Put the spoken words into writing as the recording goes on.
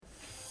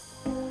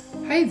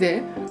Hey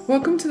there,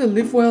 welcome to the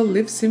Live Well,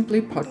 Live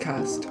Simply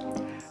podcast,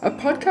 a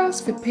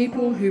podcast for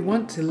people who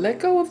want to let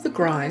go of the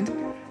grind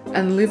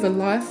and live a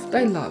life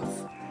they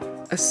love,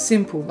 a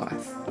simple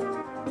life.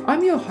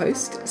 I'm your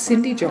host,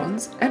 Cindy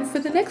Johns, and for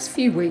the next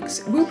few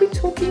weeks, we'll be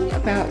talking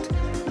about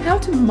how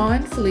to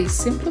mindfully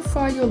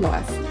simplify your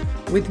life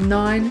with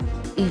 9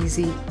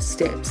 easy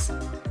steps.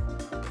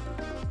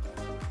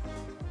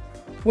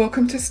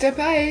 Welcome to step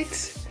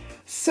 8.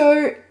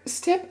 So,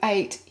 step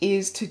 8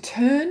 is to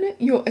turn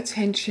your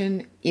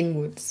attention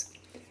inwards.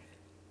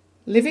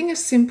 Living a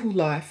simple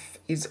life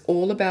is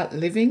all about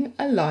living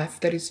a life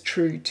that is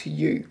true to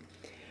you.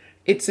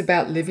 It's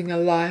about living a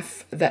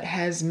life that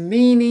has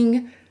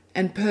meaning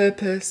and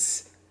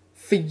purpose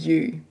for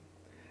you.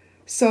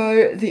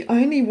 So, the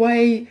only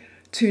way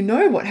to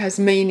know what has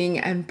meaning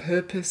and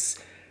purpose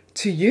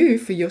to you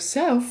for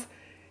yourself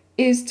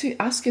is to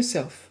ask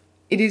yourself.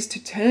 It is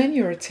to turn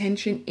your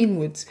attention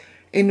inwards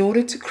in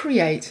order to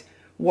create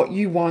what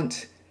you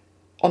want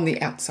on the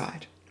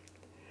outside.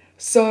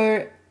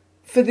 So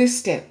for this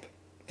step,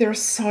 there are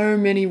so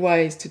many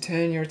ways to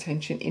turn your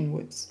attention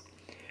inwards.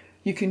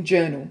 You can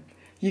journal,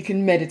 you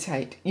can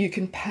meditate, you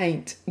can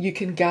paint, you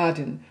can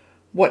garden,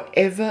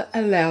 whatever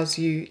allows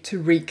you to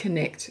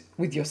reconnect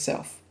with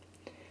yourself.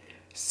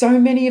 So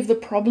many of the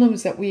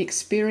problems that we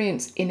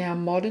experience in our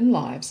modern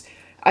lives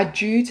are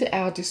due to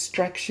our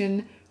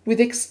distraction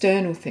with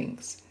external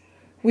things.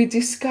 We're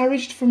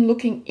discouraged from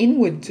looking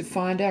inward to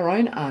find our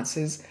own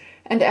answers,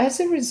 and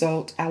as a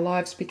result, our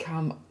lives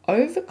become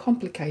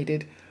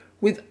overcomplicated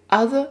with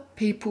other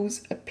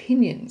people's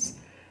opinions.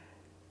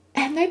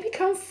 And they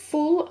become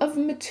full of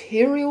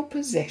material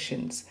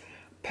possessions,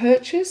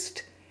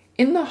 purchased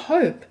in the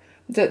hope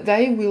that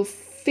they will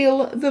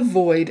fill the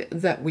void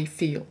that we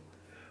feel.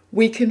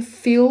 We can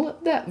fill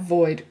that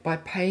void by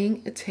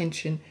paying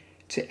attention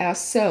to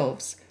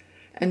ourselves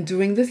and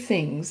doing the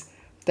things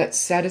that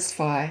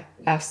satisfy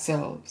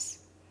ourselves.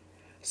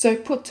 So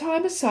put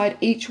time aside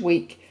each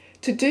week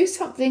to do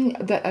something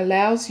that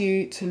allows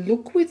you to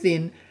look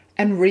within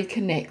and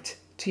reconnect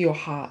to your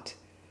heart.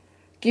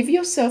 Give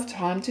yourself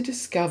time to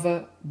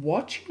discover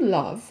what you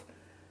love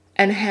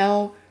and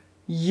how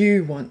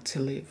you want to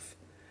live.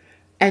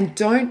 And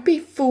don't be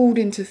fooled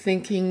into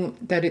thinking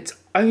that it's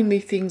only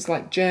things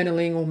like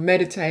journaling or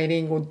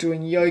meditating or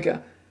doing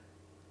yoga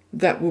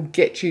that will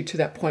get you to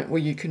that point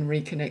where you can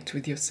reconnect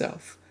with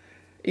yourself.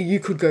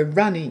 You could go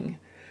running,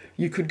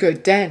 you could go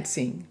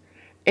dancing,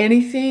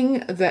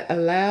 anything that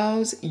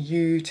allows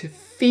you to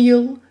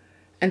feel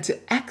and to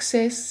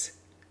access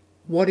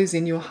what is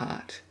in your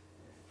heart.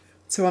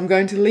 So I'm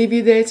going to leave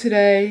you there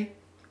today.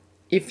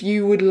 If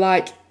you would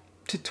like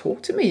to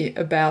talk to me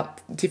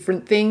about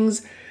different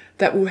things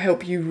that will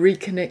help you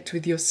reconnect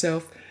with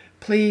yourself,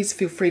 please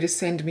feel free to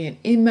send me an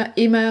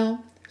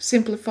email,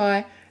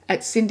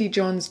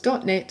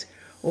 simplify@cindyjohns.net,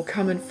 or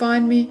come and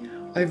find me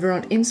over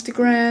on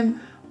Instagram.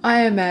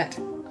 I am at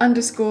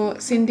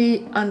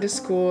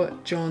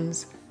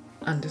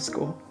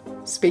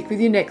 _Cindy_Johns_. Speak with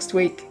you next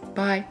week.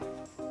 Bye.